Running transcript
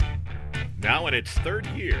Now in its third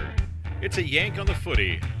year, it's a Yank on the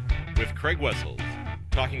Footy with Craig Wessels,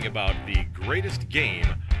 talking about the greatest game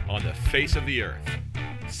on the face of the earth.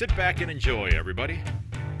 Sit back and enjoy, everybody.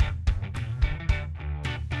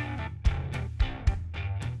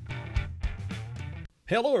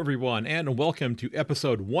 Hello, everyone, and welcome to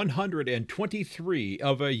episode 123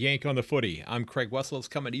 of A Yank on the Footy. I'm Craig Wessels,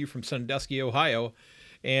 coming to you from Sandusky, Ohio,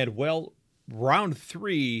 and, well, round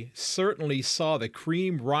 3 certainly saw the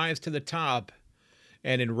cream rise to the top,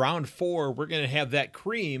 and in round 4, we're going to have that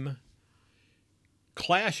cream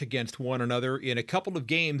clash against one another in a couple of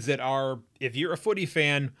games that are, if you're a footy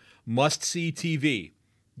fan, must-see TV.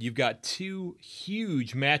 You've got two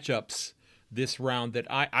huge matchups this round that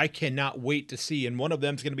I cannot wait to see, and one of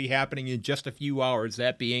them is going to be happening in just a few hours,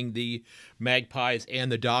 that being the Magpies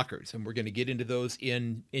and the Dockers, and we're going to get into those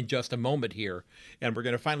in just a moment here, and we're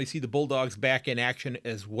going to finally see the Bulldogs back in action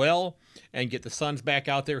as well, and get the Suns back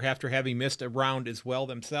out there after having missed a round as well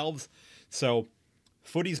themselves. So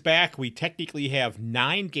footy's back. We technically have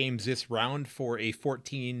 9 games this round for a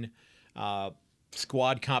 14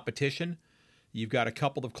 squad competition. You've got a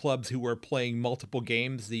couple of clubs who are playing multiple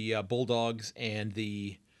games, the Bulldogs and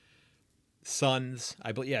the Suns.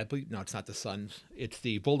 I believe, no, it's not the Suns. It's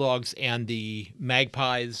the Bulldogs and the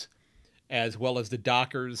Magpies, as well as the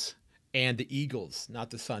Dockers and the Eagles, not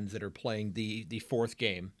the Suns, that are playing the fourth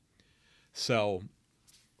game. So,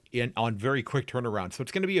 on very quick turnaround. So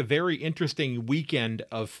it's going to be a very interesting weekend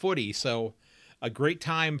of footy. So a great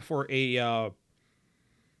time for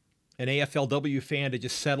an AFLW fan to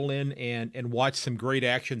just settle in and watch some great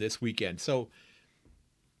action this weekend. So,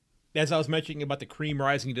 as I was mentioning about the cream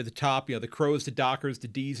rising to the top, the Crows, the Dockers, the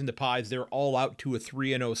D's, and the Pies, they're all out to a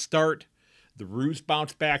 3-0 start. The Roos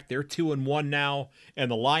bounced back. They're 2-1 now. And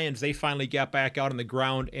the Lions, they finally got back out on the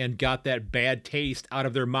ground and got that bad taste out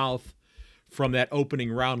of their mouth from that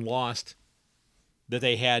opening round loss that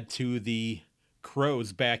they had to the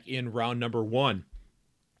Crows back in round number 1.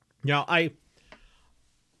 Now,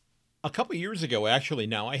 a couple years ago, actually,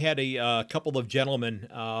 now, I had a couple of gentlemen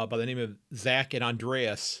by the name of Zach and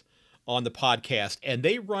Andreas on the podcast, and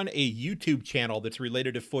they run a YouTube channel that's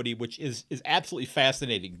related to footy, which is absolutely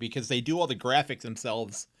fascinating because they do all the graphics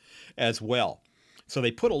themselves as well. So they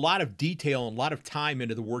put a lot of detail and a lot of time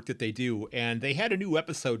into the work that they do, and they had a new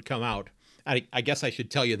episode come out. I guess I should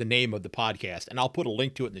tell you the name of the podcast, and I'll put a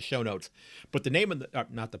link to it in the show notes. But the name of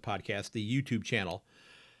not the podcast, the YouTube channel.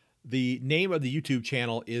 The name of the YouTube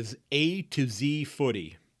channel is A to Z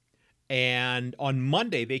Footy. And on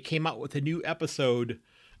Monday, they came out with a new episode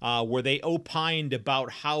where they opined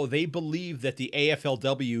about how they believe that the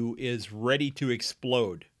AFLW is ready to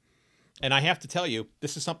explode. And I have to tell you,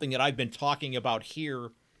 this is something that I've been talking about here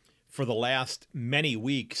for the last many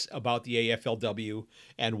weeks about the AFLW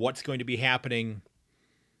and what's going to be happening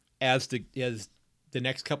as the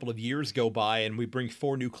next couple of years go by and we bring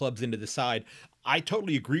 4 new clubs into the side. I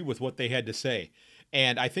totally agree with what they had to say.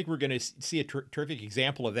 And I think we're going to see a terrific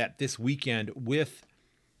example of that this weekend with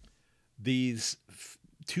these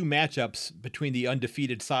 2 matchups between the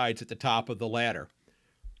undefeated sides at the top of the ladder.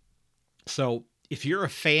 So if you're a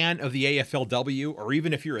fan of the AFLW, or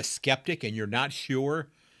even if you're a skeptic and you're not sure,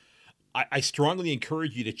 I strongly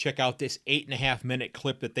encourage you to check out this 8.5-minute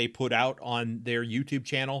clip that they put out on their YouTube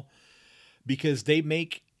channel, because they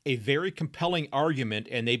make a very compelling argument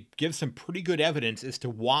and they give some pretty good evidence as to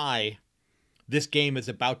why this game is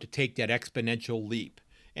about to take that exponential leap.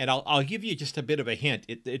 And I'll give you just a bit of a hint.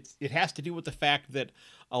 It has to do with the fact that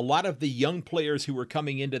a lot of the young players who are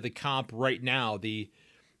coming into the comp right now, the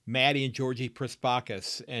Maddie and Georgie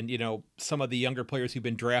Prispakis, and some of the younger players who've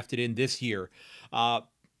been drafted in this year,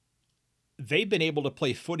 they've been able to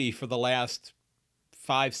play footy for the last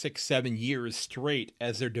 5, 6, 7 years straight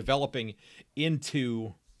as they're developing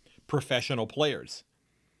into professional players.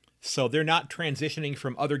 So they're not transitioning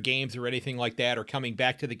from other games or anything like that, or coming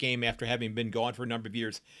back to the game after having been gone for a number of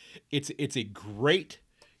years. It's a great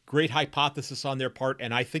hypothesis on their part,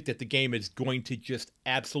 and I think that the game is going to just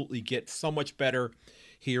absolutely get so much better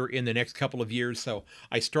here in the next couple of years. So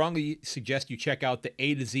I strongly suggest you check out the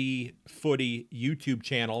A to Z Footy YouTube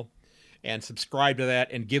channel and subscribe to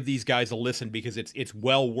that and give these guys a listen, because it's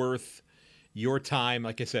well worth your time.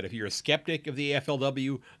 Like I said, if you're a skeptic of the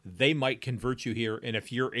AFLW, they might convert you here. And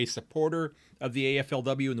if you're a supporter of the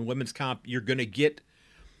AFLW and the women's comp, you're going to get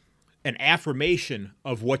an affirmation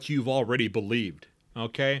of what you've already believed.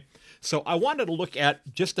 Okay? So I wanted to look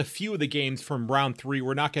at just a few of the games from round 3.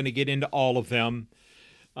 We're not going to get into all of them.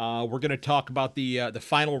 We're going to talk about the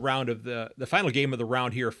final round of the final game of the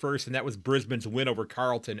round here first, and that was Brisbane's win over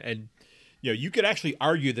Carlton. And you could actually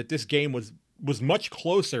argue that this game was much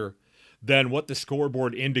closer than what the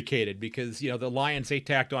scoreboard indicated, because the Lions, they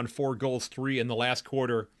tacked on 4 goals, 3 in the last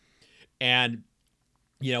quarter, and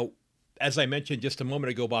as I mentioned just a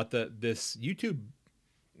moment ago about this YouTube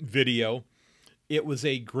video, it was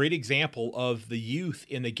a great example of the youth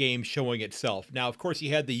in the game showing itself. Now, of course,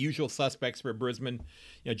 you had the usual suspects for Brisbane,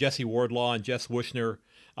 Jesse Wardlaw and Jess Wushner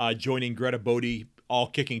joining Greta Bodie, all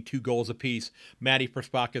kicking 2 goals apiece. Maddie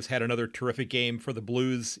Prespakis had another terrific game for the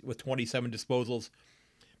Blues with 27 disposals.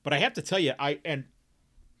 But I have to tell you, and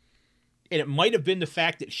it might have been the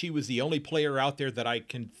fact that she was the only player out there that I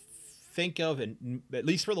can think of, and at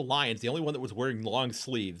least for the Lions, the only one that was wearing long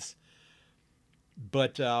sleeves.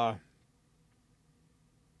 But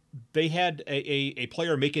they had a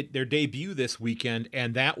player make it their debut this weekend,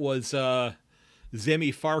 and that was Zemi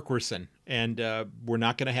Farquharson. And we're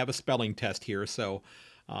not going to have a spelling test here, so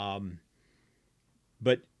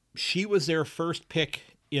but she was their first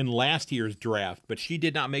pick in last year's draft, but she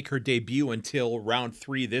did not make her debut until round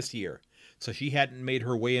 3 this year. So she hadn't made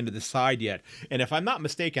her way into the side yet. And if I'm not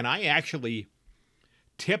mistaken, I actually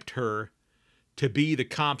tipped her to be the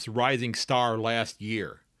Comp's rising star last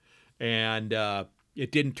year. And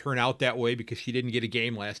it didn't turn out that way because she didn't get a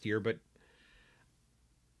game last year. But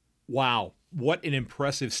wow, what an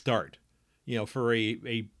impressive start. For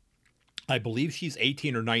I believe she's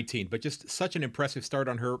 18 or 19, but just such an impressive start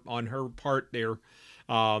on her part there.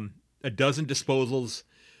 A dozen disposals,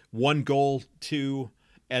 1 goal, 2,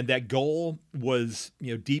 and that goal was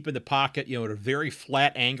deep in the pocket, at a very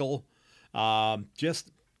flat angle.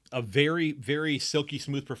 Just a very, very silky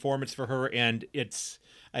smooth performance for her, and if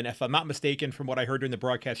I'm not mistaken, from what I heard during the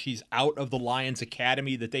broadcast, she's out of the Lions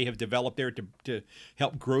Academy that they have developed there to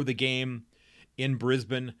help grow the game in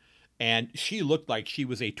Brisbane. And she looked like she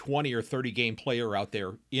was a 20 or 30 game player out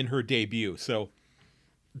there in her debut. So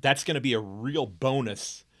that's going to be a real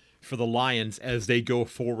bonus for the Lions as they go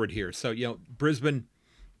forward here. So, Brisbane,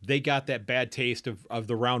 they got that bad taste of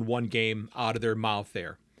the round 1 game out of their mouth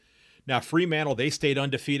there. Now, Fremantle, they stayed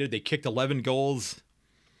undefeated. They kicked 11 goals,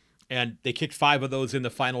 and they kicked 5 of those in the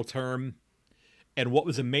final term. And what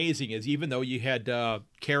was amazing is even though you had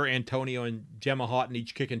Cara Antonio and Gemma Houghton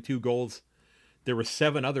each kicking 2 goals, there were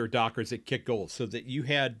 7 other Dockers that kicked goals. So that you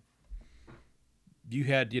had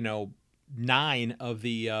 9 of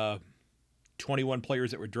the 21 players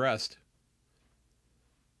that were dressed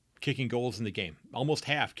kicking goals in the game. Almost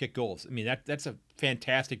half kick goals. I mean, that's a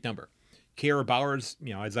fantastic number. Kara Bowers,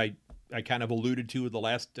 as I kind of alluded to in the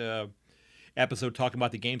last episode talking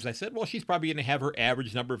about the games, I said, well, she's probably going to have her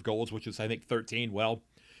average number of goals, which is, I think, 13. Well,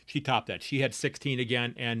 she topped that. She had 16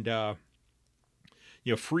 again, and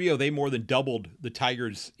Frio, they more than doubled the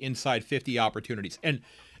Tigers' inside 50 opportunities. And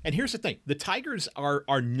here's the thing. The Tigers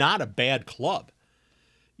are not a bad club.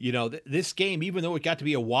 This game, even though it got to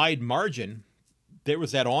be a wide margin, there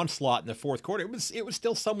was that onslaught in the fourth quarter. It was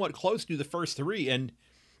still somewhat close to the first 3, and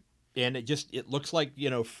it looks like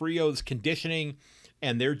Frio's conditioning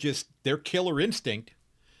and their killer instinct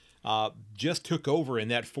just took over in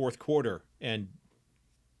that fourth quarter. And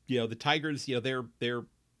the Tigers, they're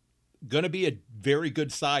going to be a very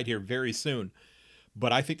good side here very soon.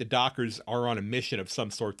 But I think the Dockers are on a mission of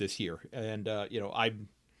some sort this year. And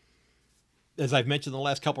as I've mentioned in the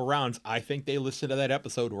last couple of rounds, I think they listened to that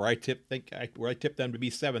episode where I tipped them to be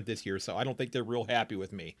 7th this year. So I don't think they're real happy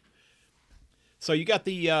with me. So you got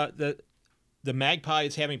the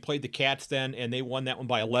Magpies having played the Cats then, and they won that one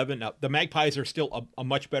by 11. Now, the Magpies are still a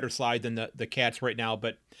much better side than the Cats right now,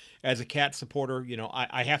 but as a Cats supporter,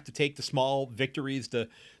 I have to take the small victories, the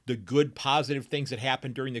good positive things that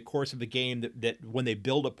happen during the course of the game that when they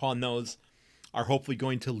build upon those are hopefully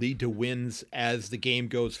going to lead to wins as the game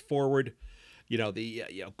goes forward.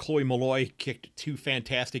 Chloe Malloy kicked 2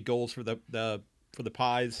 fantastic goals for the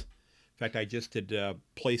Pies. In fact, I just had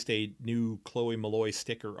placed a new Chloe Malloy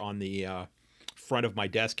sticker on the front of my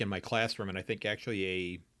desk in my classroom, and I think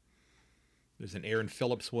actually there's an Aaron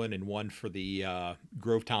Phillips one and one for the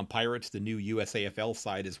Grovetown Pirates, the new USAFL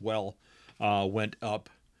side as well, went up.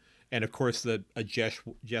 And of course a Jess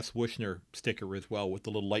Wushner sticker as well with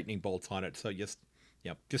the little lightning bolts on it. So just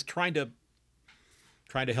trying to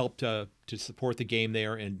help to support the game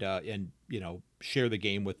there and share the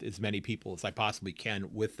game with as many people as I possibly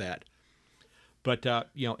can with that. But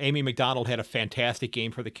Amy McDonald had a fantastic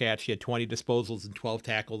game for the Cats. She had 20 disposals and 12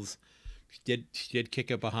 tackles. She did kick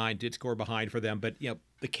up behind, did score behind for them. But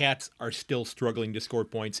the Cats are still struggling to score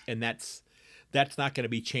points, and that's not going to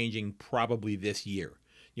be changing probably this year.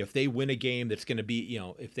 If they win a game, that's going to be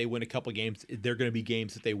if they win a couple of games, they're going to be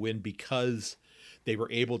games that they win because they were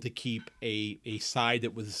able to keep a side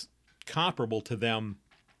that was comparable to them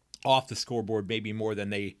off the scoreboard, maybe more than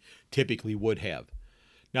they typically would have.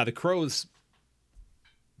 Now the Crows,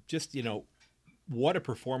 just what a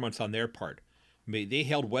performance on their part. I mean, they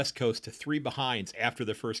held West Coast to 3 behinds after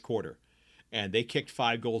the first quarter, and they kicked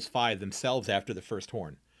 5 goals themselves after the first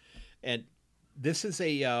horn. And this is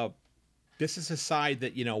a side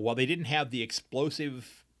that while they didn't have the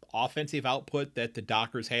explosive offensive output that the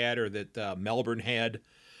Dockers had or that Melbourne had,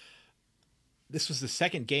 this was the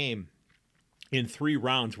second game in 3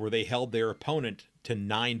 rounds where they held their opponent to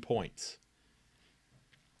 9 points.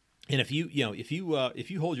 And if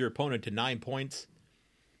you hold your opponent to 9 points,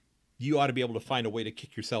 you ought to be able to find a way to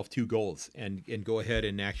kick yourself 2 goals and go ahead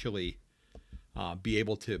and actually be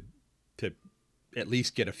able to at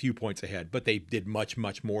least get a few points ahead. But they did much,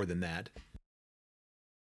 much more than that.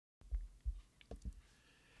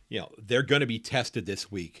 They're going to be tested this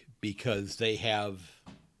week because they have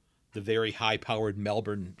the very high-powered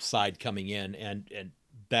Melbourne side coming in, and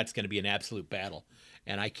that's going to be an absolute battle.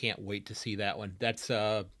 And I can't wait to see that one. That's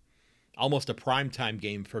almost a primetime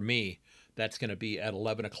game for me. That's going to be at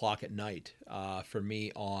 11 o'clock at night for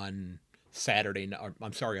me on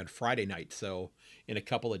on Friday night. So in a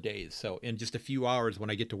couple of days. So in just a few hours when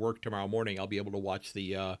I get to work tomorrow morning, I'll be able to watch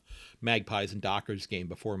the Magpies and Dockers game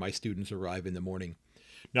before my students arrive in the morning.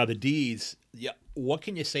 Now the D's, what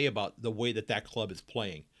can you say about the way that club is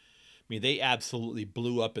playing? I mean, they absolutely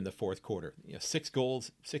blew up in the fourth quarter. 6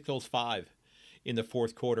 goals, 5 in the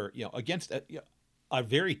fourth quarter. Against a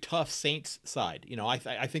very tough Saints side.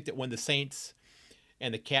 I think that when the Saints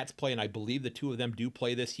and the Cats play, and I believe the two of them do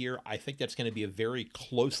play this year, I think that's going to be a very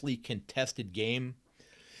closely contested game.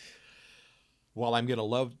 While I'm going to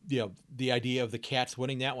love the idea of the Cats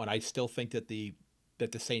winning that one, I still think that the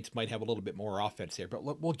Saints might have a little bit more offense there. But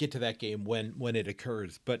we'll get to that game when it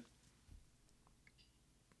occurs. But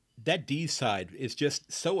that D side is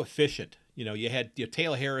just so efficient. You had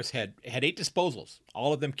Taylor Harris had 8 disposals,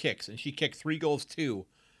 all of them kicks, and she kicked 3 goals too.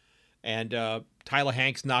 And Tyler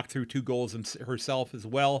Hanks knocked through 2 goals herself as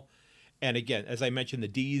well. And again, as I mentioned, the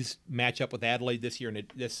D's match up with Adelaide this year and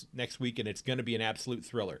this next week, and it's going to be an absolute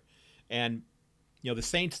thriller. And the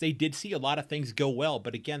Saints, they did see a lot of things go well,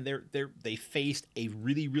 but again, they faced a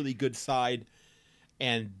really, really good side,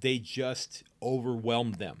 and they just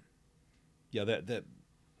overwhelmed them.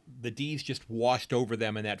 The D's just washed over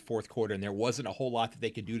them in that fourth quarter, and there wasn't a whole lot that they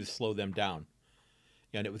could do to slow them down.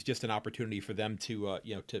 And it was just an opportunity for them to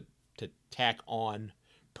tack on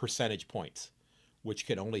percentage points, which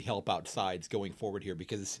could only help out sides going forward here,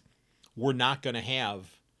 because we're not going to have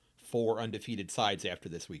 4 undefeated sides after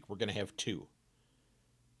this week. We're going to have 2.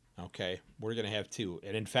 Okay, we're going to have 2.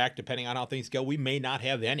 And in fact, depending on how things go, we may not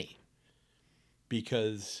have any,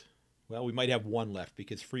 because, we might have 1 left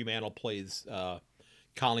because Fremantle plays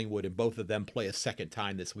Collingwood, and both of them play a second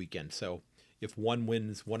time this weekend. So if one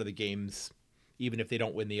wins one of the games, even if they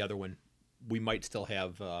don't win the other one, we might still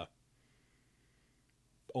have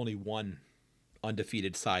only 1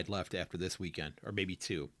 undefeated side left after this weekend, or maybe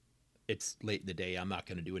 2. It's late in the day. I'm not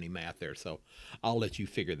going to do any math there, so I'll let you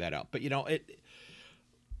figure that out. But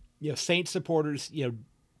Saints supporters,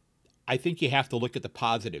 I think you have to look at the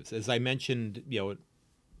positives. As I mentioned,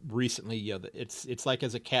 recently, it's like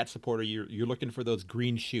as a Cat supporter, you're looking for those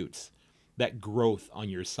green shoots, that growth on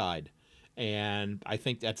your side. And I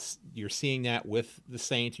think you're seeing that with the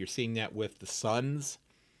Saints, you're seeing that with the Suns,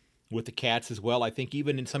 with the Cats as well. I think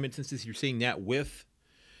even in some instances you're seeing that with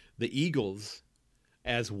the Eagles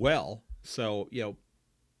as well. So,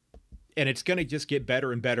 and it's going to just get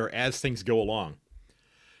better and better as things go along.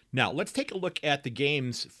 Now, let's take a look at the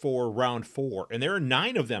games for round 4, and there are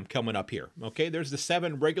 9 of them coming up here. Okay, there's the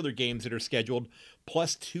 7 regular games that are scheduled,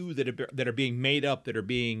 plus 2 that are being made up, that are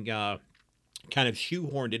being kind of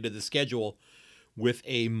shoehorned into the schedule with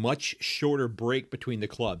a much shorter break between the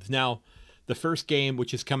clubs. Now, the first game,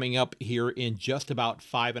 which is coming up here in just about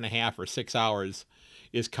 5.5 or 6 hours,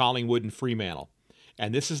 is Collingwood and Fremantle.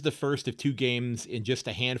 And this is the first of 2 games in just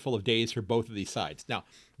a handful of days for both of these sides. Now,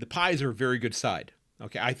 the Pies are a very good side.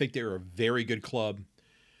 Okay, I think they're a very good club,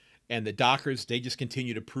 and the Dockers, they just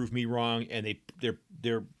continue to prove me wrong, and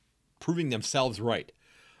they're proving themselves right.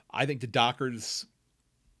 I think the Dockers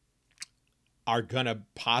are gonna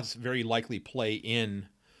very likely play in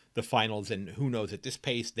the finals, and who knows, at this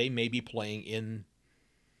pace they may be playing in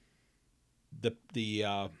the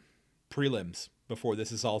prelims before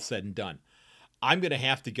this is all said and done. I'm gonna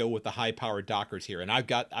have to go with the high-powered Dockers here, and I've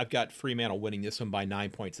got Fremantle winning this one by 9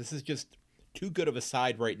 points. This is just too good of a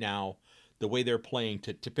side right now, the way they're playing,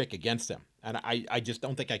 to pick against them. And I just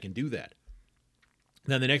don't think I can do that.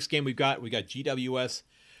 Then the next game we got GWS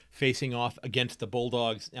facing off against the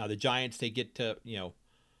Bulldogs. Now the Giants, they get to,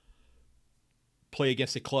 play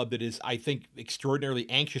against a club that is, I think, extraordinarily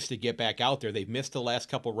anxious to get back out there. They've missed the last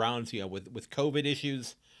couple rounds, with COVID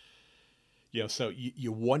issues. So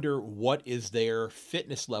you wonder what is their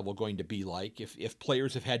fitness level going to be like if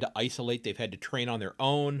players have had to isolate, they've had to train on their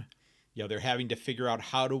own. They're having to figure out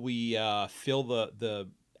how do we fill the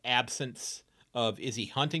absence of Izzy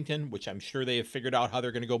Huntington, which I'm sure they have figured out how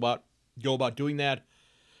they're going to go about doing that.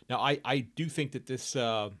 Now, I do think that this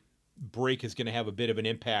break is going to have a bit of an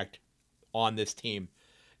impact on this team.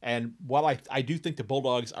 And while I do think the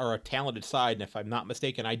Bulldogs are a talented side, and if I'm not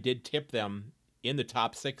mistaken, I did tip them in the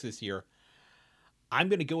top 6 this year, I'm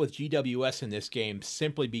going to go with GWS in this game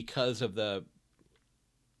simply because of the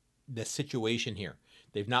situation here.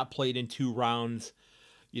 They've not played in 2 rounds.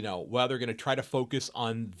 While they're going to try to focus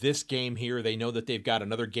on this game here, they know that they've got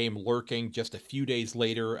another game lurking just a few days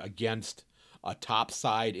later against a top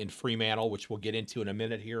side in Fremantle, which we'll get into in a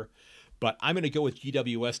minute here. But I'm going to go with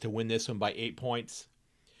GWS to win this one by 8 points.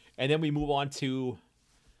 And then we move on to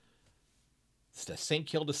the St.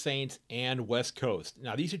 Kilda Saints and West Coast.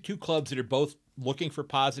 Now, these are 2 clubs that are both looking for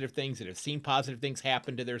positive things, that have seen positive things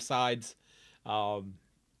happen to their sides. Of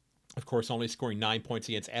course, only scoring 9 points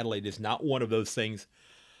against Adelaide is not one of those things.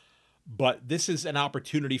 But this is an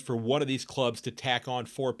opportunity for one of these clubs to tack on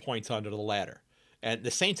 4 points onto the ladder. And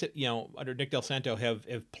the Saints, under Nick Del Santo,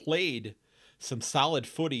 have played some solid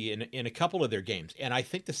footy in a couple of their games. And I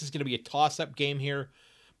think this is going to be a toss-up game here.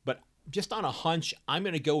 But just on a hunch, I'm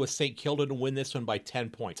going to go with St. Kilda to win this one by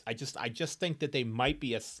 10 points. I just think that they might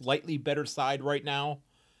be a slightly better side right now.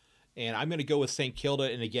 And I'm going to go with St.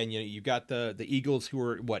 Kilda. And again, you've got the Eagles who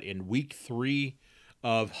are, in week 3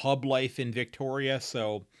 of hub life in Victoria.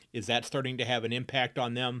 So is that starting to have an impact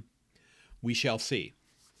on them? We shall see.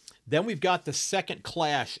 Then we've got the second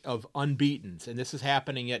clash of unbeatens, and this is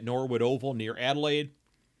happening at Norwood Oval near Adelaide.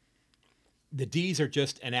 The D's are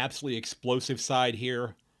just an absolutely explosive side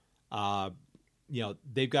here.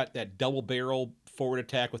 They've got that double barrel forward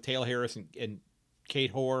attack with Taylor Harris and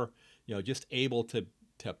Kate Hoare, just able to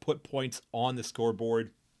put points on the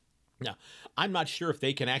scoreboard. Now, I'm not sure if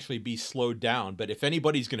they can actually be slowed down, but if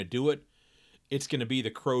anybody's going to do it, it's going to be the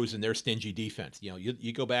Crows and their stingy defense.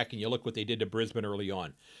 You go back and you look what they did to Brisbane early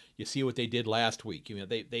on. You see what they did last week.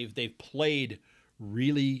 They've played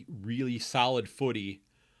really, really solid footy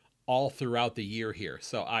all throughout the year here.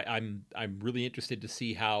 So I'm really interested to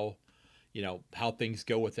see how things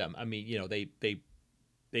go with them. I mean,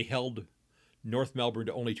 they held North Melbourne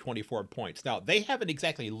to only 24 points. Now, they haven't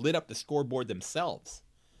exactly lit up the scoreboard themselves.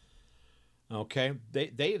 Okay,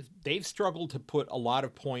 they've struggled to put a lot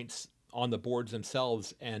of points on the boards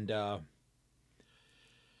themselves, and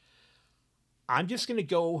I'm just going to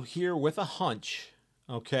go here with a hunch,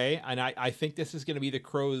 okay? And I think this is going to be the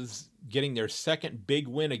Crows getting their second big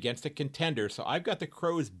win against a contender. So I've got the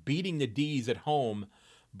Crows beating the D's at home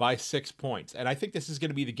by 6 points, and I think this is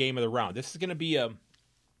going to be the game of the round. This is going to be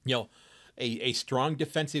a strong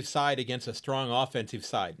defensive side against a strong offensive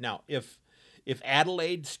side. Now, if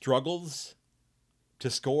Adelaide struggles to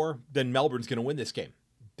score, then Melbourne's going to win this game,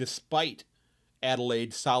 despite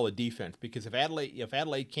Adelaide's solid defense. Because if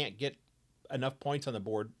Adelaide can't get enough points on the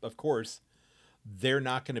board, of course, they're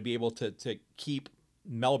not going to be able to keep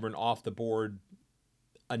Melbourne off the board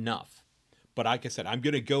enough. But like I said, I'm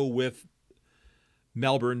going to go with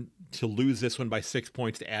Melbourne to lose this one by 6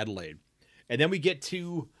 points to Adelaide. And then we get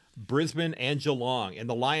to Brisbane and Geelong. And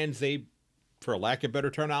the Lions, they, for a lack of better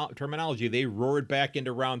terminology, they roared back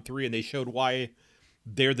into round 3, and they showed why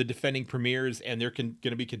they're the defending premiers, and they're going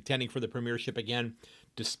to be contending for the premiership again,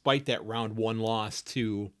 despite that round 1 loss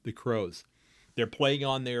to the Crows. They're playing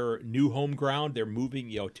on their new home ground. They're moving,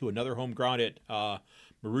 to another home ground at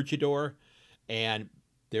Maroochydore, and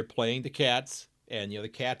they're playing the Cats. And the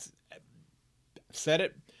Cats said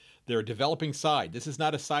it. They're a developing side. This is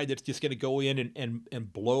not a side that's just going to go in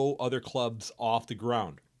and blow other clubs off the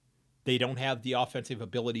ground. They don't have the offensive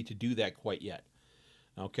ability to do that quite yet.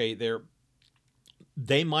 Okay,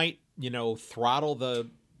 they might, throttle the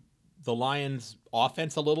Lions'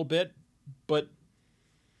 offense a little bit, but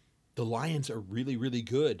the Lions are really, really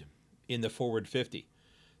good in the forward 50.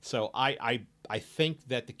 So I think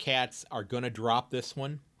that the Cats are going to drop this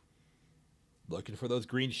one. Looking for those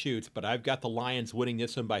green shoots, but I've got the Lions winning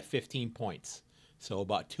this one by 15 points. So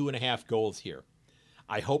about 2.5 goals here.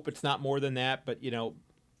 I hope it's not more than that, but,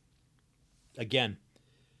 again,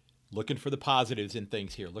 looking for the positives in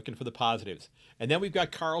things here, looking for the positives. And then we've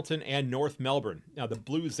got Carlton and North Melbourne. Now, the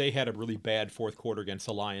Blues, they had a really bad fourth quarter against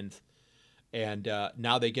the Lions, and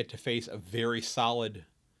now they get to face a very solid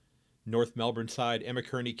North Melbourne side. Emma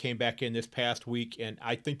Kearney came back in this past week, and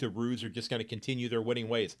I think the Roos are just going to continue their winning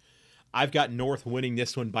ways. I've got North winning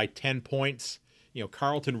this one by 10 points.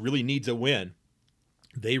 Carleton really needs a win.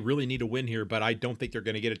 They really need a win here, but I don't think they're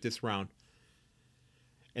going to get it this round.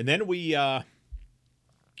 And then we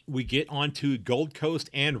get on to Gold Coast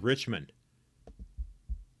and Richmond.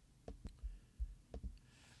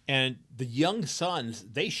 And the Young Suns,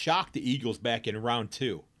 they shocked the Eagles back in round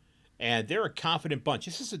 2. And they're a confident bunch.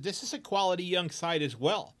 This is a quality young side as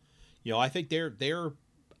well. I think they're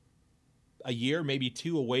a year, maybe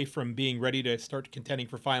 2 away from being ready to start contending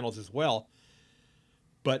for finals as well.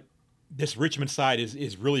 But this Richmond side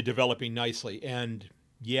is really developing nicely. And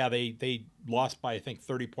yeah, they lost by, I think,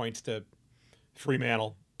 30 points to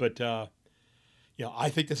Fremantle. But, I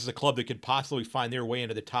think this is a club that could possibly find their way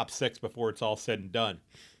into the top 6 before it's all said and done.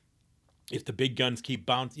 If the big guns keep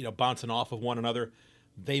bouncing off of one another,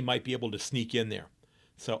 they might be able to sneak in there.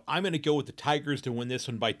 So I'm going to go with the Tigers to win this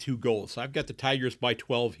one by 2 goals. So I've got the Tigers by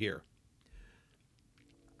 12 here.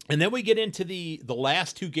 And then we get into the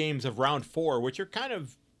last 2 games of round 4, which are kind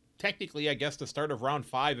of technically, I guess, the start of round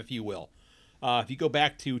 5, if you will. If you go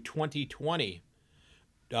back to 2020,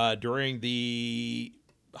 during the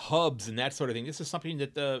hubs and that sort of thing, this is something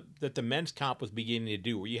that the men's comp was beginning to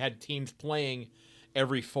do, where you had teams playing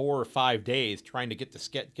every 4 or 5 days, trying to get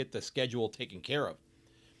the schedule taken care of.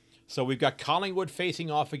 So we've got Collingwood facing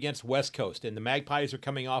off against West Coast, and the Magpies are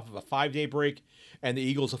coming off of a 5-day break, and the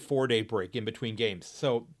Eagles a 4-day break in between games.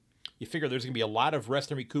 So you figure there's going to be a lot of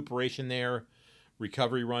rest and recuperation there,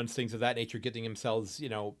 recovery runs, things of that nature, getting themselves,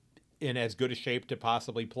 in as good a shape to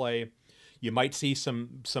possibly play. You might see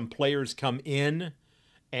some players come in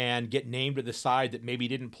and get named to the side that maybe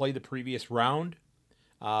didn't play the previous round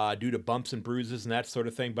due to bumps and bruises and that sort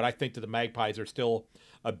of thing. But I think that the Magpies are still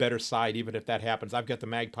a better side, even if that happens. I've got the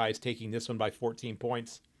Magpies taking this one by 14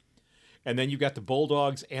 points. And then you've got the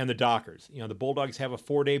Bulldogs and the Dockers. The Bulldogs have a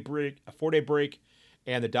 4-day break,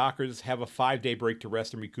 and the Dockers have a 5-day break to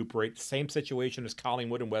rest and recuperate. Same situation as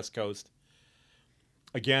Collingwood and West Coast.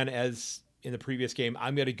 Again, as in the previous game,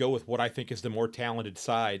 I'm going to go with what I think is the more talented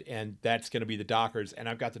side, and that's going to be the Dockers. And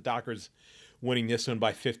I've got the Dockers winning this one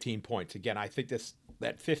by 15 points. Again, I think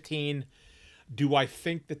that 15. Do I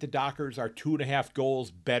think that the Dockers are 2.5 goals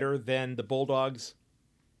better than the Bulldogs?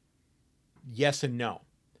 Yes and no.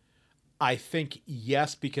 I think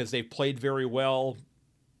yes, because they've played very well,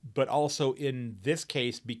 but also in this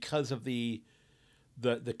case because of the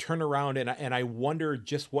turnaround, and I wonder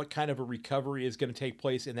just what kind of a recovery is going to take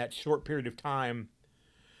place in that short period of time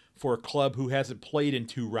for a club who hasn't played in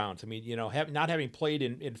 2 rounds. I mean, not having played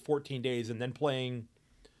in 14 days and then playing,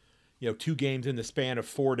 2 games in the span of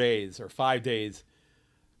 4 days or 5 days.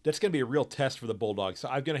 That's going to be a real test for the Bulldogs. So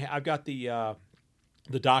I've got the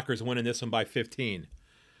Dockers winning this one by 15.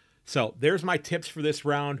 So there's my tips for this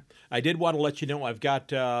round. I did want to let you know I've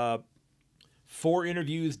got 4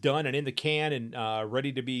 interviews done and in the can and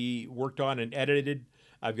ready to be worked on and edited.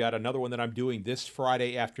 I've got another one that I'm doing this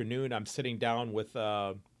Friday afternoon. I'm sitting down with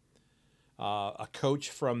a coach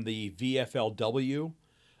from the VFLW.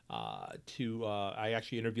 I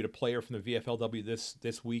actually interviewed a player from the VFLW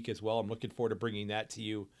this week as well. I'm looking forward to bringing that to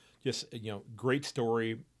you. Just, great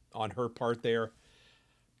story on her part there.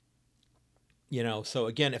 So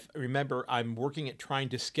again, remember, I'm working at trying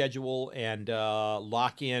to schedule and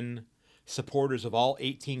lock in supporters of all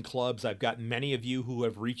 18 clubs. I've got many of you who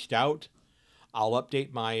have reached out. I'll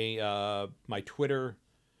update my Twitter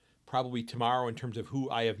probably tomorrow in terms of who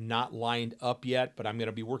I have not lined up yet, but I'm going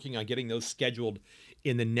to be working on getting those scheduled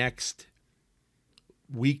in the next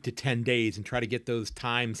week to 10 days and try to get those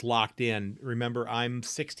times locked in. Remember, I'm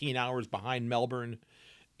 16 hours behind Melbourne,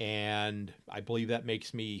 and I believe that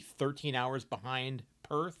makes me 13 hours behind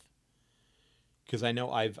Perth, because I know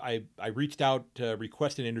I reached out to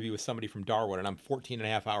request an interview with somebody from Darwin, and I'm 14 and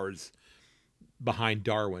a half hours behind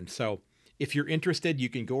Darwin. So if you're interested, you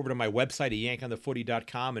can go over to my website at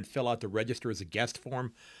yankonthefooty.com and fill out the register as a guest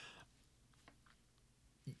form.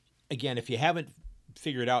 Again, if you haven't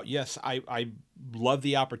figured out, yes, I love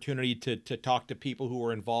the opportunity to talk to people who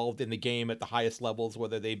are involved in the game at the highest levels,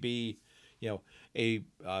 whether they be, a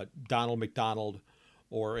Donald McDonald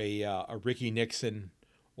or a Ricky Nixon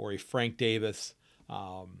or a Frank Davis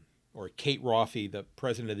or Kate Roffey, the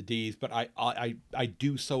president of the D's. But I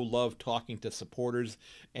do so love talking to supporters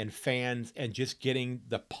and fans and just getting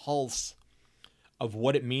the pulse of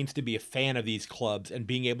what it means to be a fan of these clubs and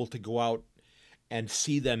being able to go out and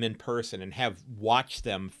see them in person and have watched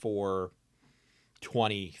them for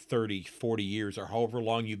 20, 30, 40 years or however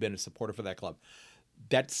long you've been a supporter for that club.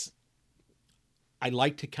 I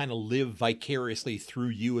like to kind of live vicariously through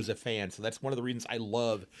you as a fan. So that's one of the reasons I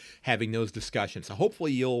love having those discussions. So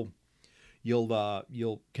hopefully you'll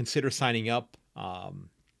consider signing up.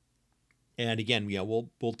 And again,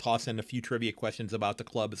 we'll toss in a few trivia questions about the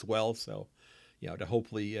club as well. So, to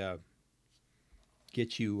hopefully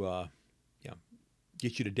get you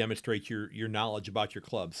get you to demonstrate your knowledge about your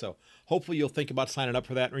club. So hopefully you'll think about signing up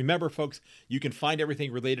for that. And remember, folks, you can find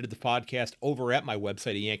everything related to the podcast over at my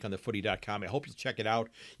website at yankonthefooty.com. I hope you'll check it out.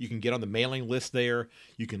 You can get on the mailing list there.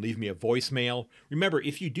 You can leave me a voicemail. Remember,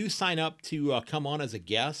 if you do sign up to come on as a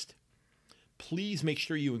guest, please make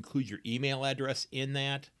sure you include your email address in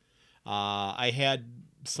that. I had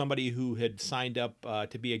somebody who had signed up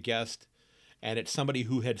to be a guest, and it's somebody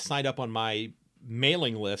who had signed up on my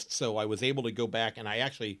mailing list, so I was able to go back, and I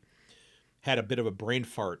actually had a bit of a brain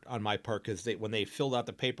fart on my part because when they filled out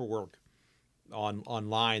the paperwork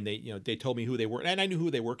online, they told me who they were, and I knew who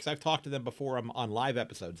they were because I've talked to them before on live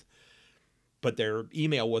episodes, but their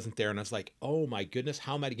email wasn't there, and I was like, oh my goodness,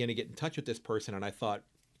 how am I going to get in touch with this person? And I thought,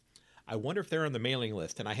 I wonder if they're on the mailing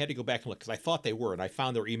list, and I had to go back and look because I thought they were, and I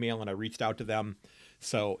found their email and I reached out to them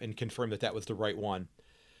and confirmed that was the right one.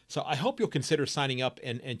 So I hope you'll consider signing up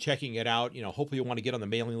and checking it out. Hopefully you'll want to get on the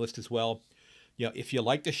mailing list as well. If you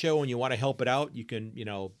like the show and you want to help it out, you can,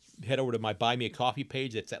 head over to my Buy Me a Coffee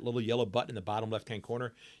page. It's that little yellow button in the bottom left-hand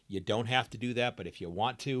corner. You don't have to do that, but if you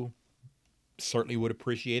want to, certainly would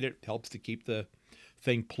appreciate it. It helps to keep the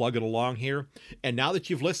thing plugging along here. And now that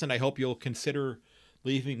you've listened, I hope you'll consider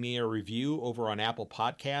leaving me a review over on Apple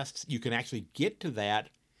Podcasts. You can actually get to that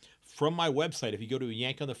from my website. If you go to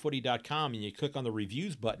yankonthefooty.com and you click on the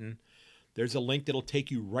reviews button, there's a link that'll take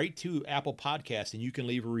you right to Apple Podcasts, and you can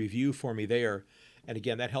leave a review for me there. And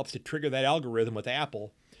again, that helps to trigger that algorithm with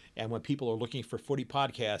Apple. And when people are looking for Footy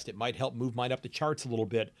podcast, it might help move mine up the charts a little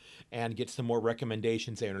bit and get some more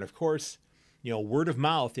recommendations there. And of course, word of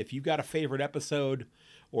mouth, if you've got a favorite episode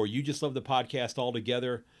or you just love the podcast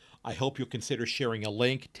altogether, I hope you'll consider sharing a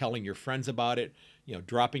link, telling your friends about it,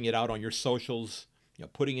 dropping it out on your socials,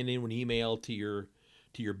 putting it in an email to your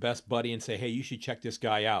best buddy and say, hey, you should check this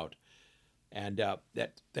guy out. And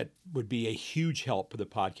that would be a huge help for the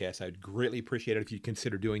podcast. I'd greatly appreciate it if you'd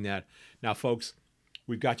consider doing that. Now, folks,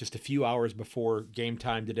 we've got just a few hours before game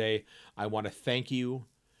time today. I want to thank you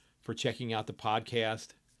for checking out the podcast.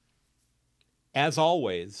 As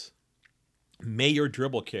always, may your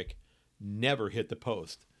dribble kick never hit the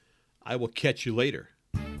post. I will catch you later.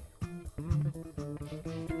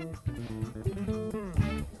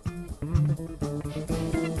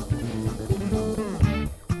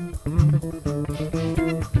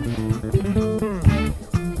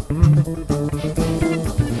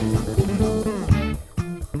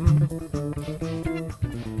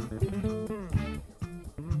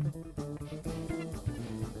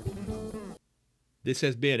 This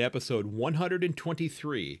has been episode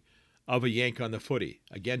 123 of A Yank on the Footy.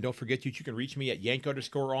 Again, don't forget you can reach me at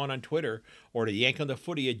yank_on Twitter or to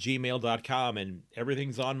yankonthefooty@gmail.com, and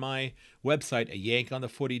everything's on my website at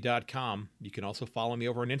yankonthefooty.com. You can also follow me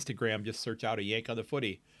over on Instagram. Just search out A Yank on the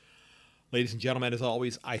Footy. Ladies and gentlemen, as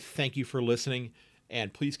always, I thank you for listening,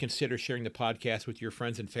 and please consider sharing the podcast with your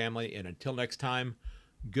friends and family. And until next time,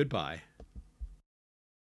 goodbye.